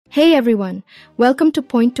Hey everyone, welcome to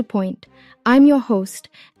Point. I'm your host,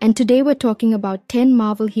 and today we're talking about 10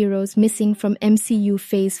 Marvel heroes missing from MCU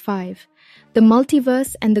Phase 5. The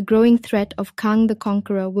multiverse and the growing threat of Kang the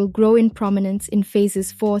Conqueror will grow in prominence in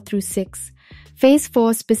Phases 4 through 6. Phase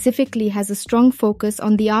 4 specifically has a strong focus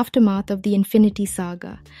on the aftermath of the Infinity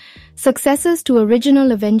Saga. Successors to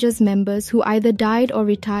original Avengers members who either died or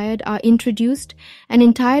retired are introduced, and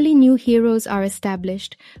entirely new heroes are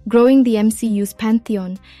established, growing the MCU's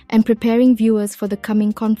pantheon and preparing viewers for the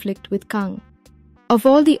coming conflict with Kang. Of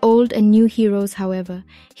all the old and new heroes, however,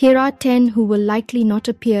 here are 10 who will likely not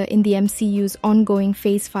appear in the MCU's ongoing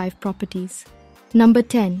Phase 5 properties. Number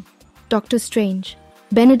 10. Doctor Strange.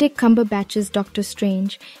 Benedict Cumberbatch's Doctor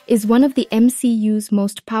Strange is one of the MCU's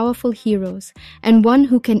most powerful heroes and one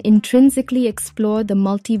who can intrinsically explore the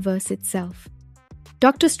multiverse itself.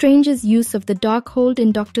 Doctor Strange's use of the Darkhold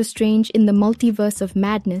in Doctor Strange in the Multiverse of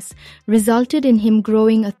Madness resulted in him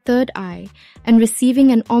growing a third eye and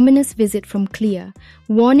receiving an ominous visit from Clea,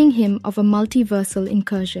 warning him of a multiversal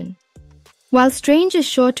incursion. While Strange is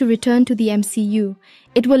sure to return to the MCU,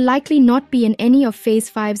 it will likely not be in any of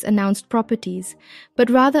Phase 5's announced properties, but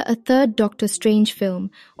rather a third Doctor Strange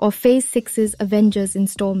film or Phase 6's Avengers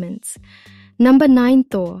installments. Number 9.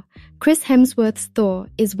 Thor. Chris Hemsworth's Thor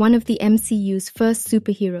is one of the MCU's first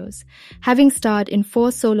superheroes, having starred in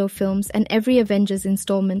 4 solo films and every Avengers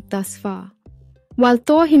installment thus far. While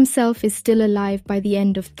Thor himself is still alive by the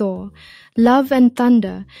end of Thor, Love and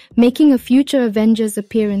Thunder, making a future Avengers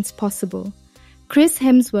appearance possible. Chris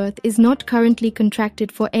Hemsworth is not currently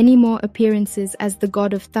contracted for any more appearances as the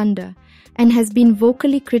God of Thunder and has been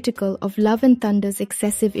vocally critical of Love and Thunder's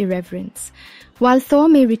excessive irreverence. While Thor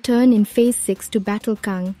may return in Phase 6 to battle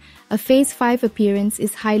Kang, a Phase 5 appearance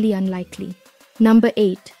is highly unlikely. Number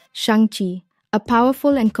 8. Shang-Chi. A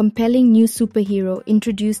powerful and compelling new superhero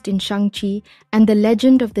introduced in Shang-Chi and the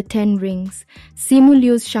Legend of the Ten Rings, Simu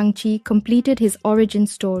Liu's Shang-Chi completed his origin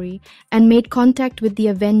story and made contact with the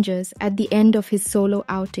Avengers at the end of his solo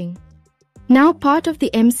outing. Now part of the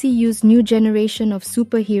MCU's new generation of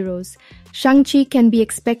superheroes, Shang-Chi can be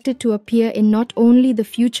expected to appear in not only the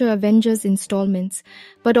future Avengers installments,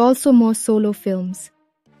 but also more solo films.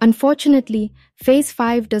 Unfortunately, Phase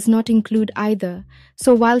 5 does not include either,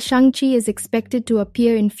 so while Shang-Chi is expected to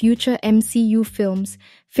appear in future MCU films,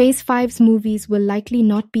 Phase 5's movies will likely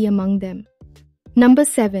not be among them. Number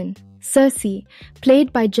 7. Cersei,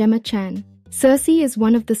 played by Gemma Chan. Cersei is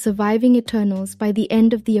one of the surviving Eternals by the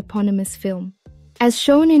end of the eponymous film. As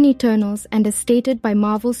shown in Eternals and as stated by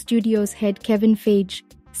Marvel Studios head Kevin Feige,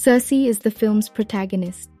 Cersei is the film's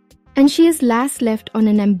protagonist. And she is last left on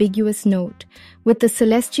an ambiguous note, with the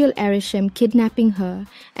Celestial Arishem kidnapping her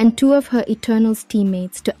and 2 of her Eternals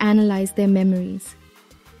teammates to analyze their memories.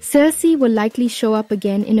 Cersei will likely show up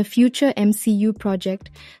again in a future MCU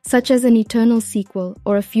project, such as an Eternals sequel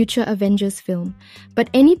or a future Avengers film, but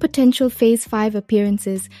any potential Phase 5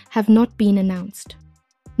 appearances have not been announced.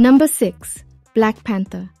 Number 6. Black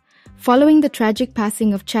Panther. Following the tragic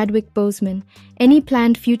passing of Chadwick Boseman, any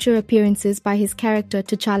planned future appearances by his character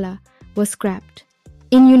T'Challa were scrapped.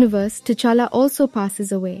 In-universe, T'Challa also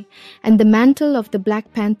passes away, and the mantle of the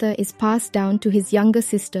Black Panther is passed down to his younger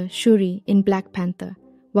sister Shuri in Black Panther,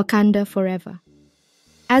 Wakanda Forever.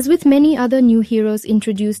 As with many other new heroes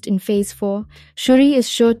introduced in Phase 4, Shuri is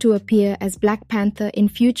sure to appear as Black Panther in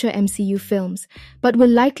future MCU films, but will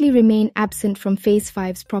likely remain absent from Phase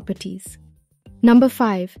 5's properties. Number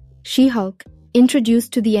 5. She-Hulk,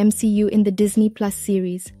 introduced to the MCU in the Disney Plus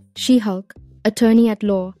series. She-Hulk, attorney at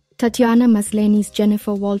law, Tatiana Maslany's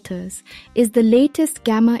Jennifer Walters, is the latest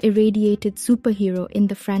gamma-irradiated superhero in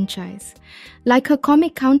the franchise. Like her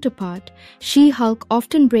comic counterpart, She-Hulk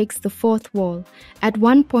often breaks the fourth wall, at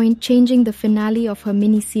one point changing the finale of her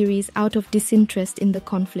miniseries out of disinterest in the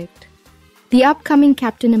conflict. The upcoming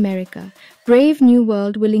Captain America, Brave New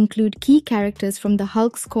World will include key characters from the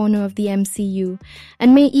Hulk's corner of the MCU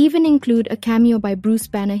and may even include a cameo by Bruce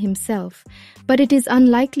Banner himself, but it is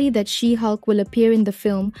unlikely that She-Hulk will appear in the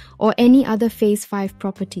film or any other Phase 5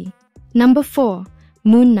 property. Number 4.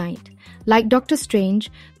 Moon Knight. Like Doctor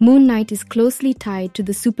Strange, Moon Knight is closely tied to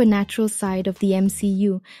the supernatural side of the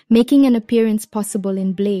MCU, making an appearance possible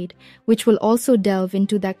in Blade, which will also delve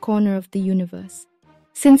into that corner of the universe.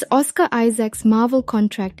 Since Oscar Isaac's Marvel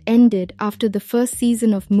contract ended after the first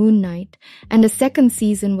season of Moon Knight, and a second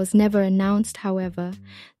season was never announced, however,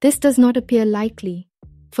 this does not appear likely.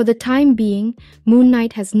 For the time being, Moon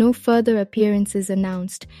Knight has no further appearances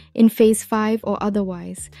announced, in Phase 5 or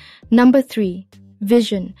otherwise. Number 3.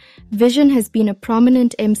 Vision. Vision has been a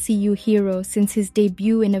prominent MCU hero since his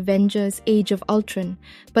debut in Avengers Age of Ultron,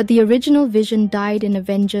 but the original Vision died in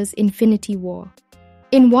Avengers Infinity War.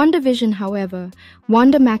 In WandaVision, however,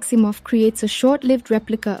 Wanda Maximoff creates a short-lived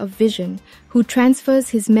replica of Vision, who transfers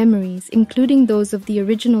his memories, including those of the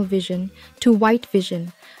original Vision, to White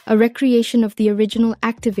Vision, a recreation of the original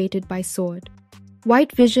activated by S.W.O.R.D.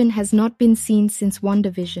 White Vision has not been seen since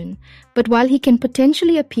WandaVision, but while he can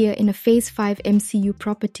potentially appear in a Phase 5 MCU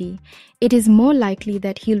property, it is more likely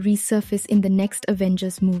that he'll resurface in the next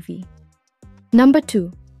Avengers movie. Number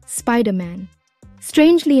 2. Spider-Man.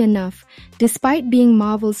 Strangely enough, despite being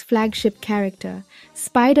Marvel's flagship character,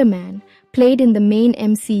 Spider-Man, played in the main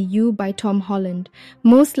MCU by Tom Holland,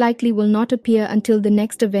 most likely will not appear until the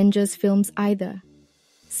next Avengers films either.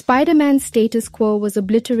 Spider-Man's status quo was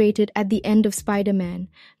obliterated at the end of Spider-Man: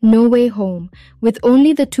 No Way Home, with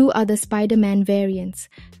only the two other Spider-Man variants,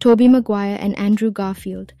 Tobey Maguire and Andrew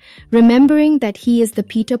Garfield, remembering that he is the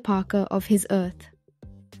Peter Parker of his Earth.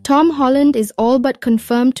 Tom Holland is all but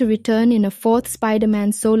confirmed to return in a fourth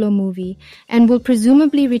Spider-Man solo movie and will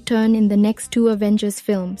presumably return in the next two Avengers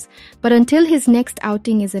films, but until his next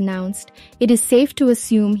outing is announced, it is safe to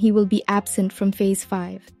assume he will be absent from Phase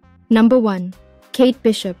 5. Number 1. Kate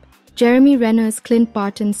Bishop. Jeremy Renner's Clint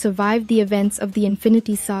Barton survived the events of the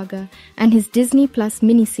Infinity Saga and his Disney Plus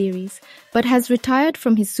miniseries, but has retired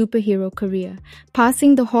from his superhero career,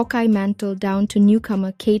 passing the Hawkeye mantle down to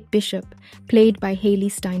newcomer Kate Bishop, played by Haley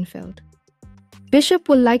Steinfeld. Bishop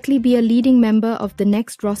will likely be a leading member of the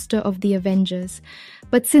next roster of the Avengers,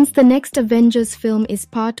 but since the next Avengers film is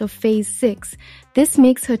part of Phase 6, this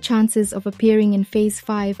makes her chances of appearing in Phase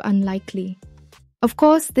 5 unlikely. Of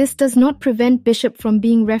course, this does not prevent Bishop from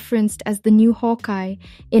being referenced as the new Hawkeye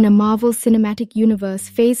in a Marvel Cinematic Universe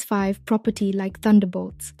Phase 5 property like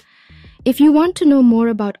Thunderbolts. If you want to know more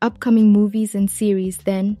about upcoming movies and series,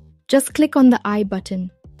 then just click on the I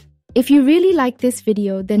button. If you really like this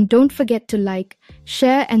video, then don't forget to like,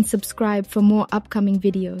 share and subscribe for more upcoming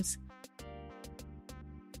videos.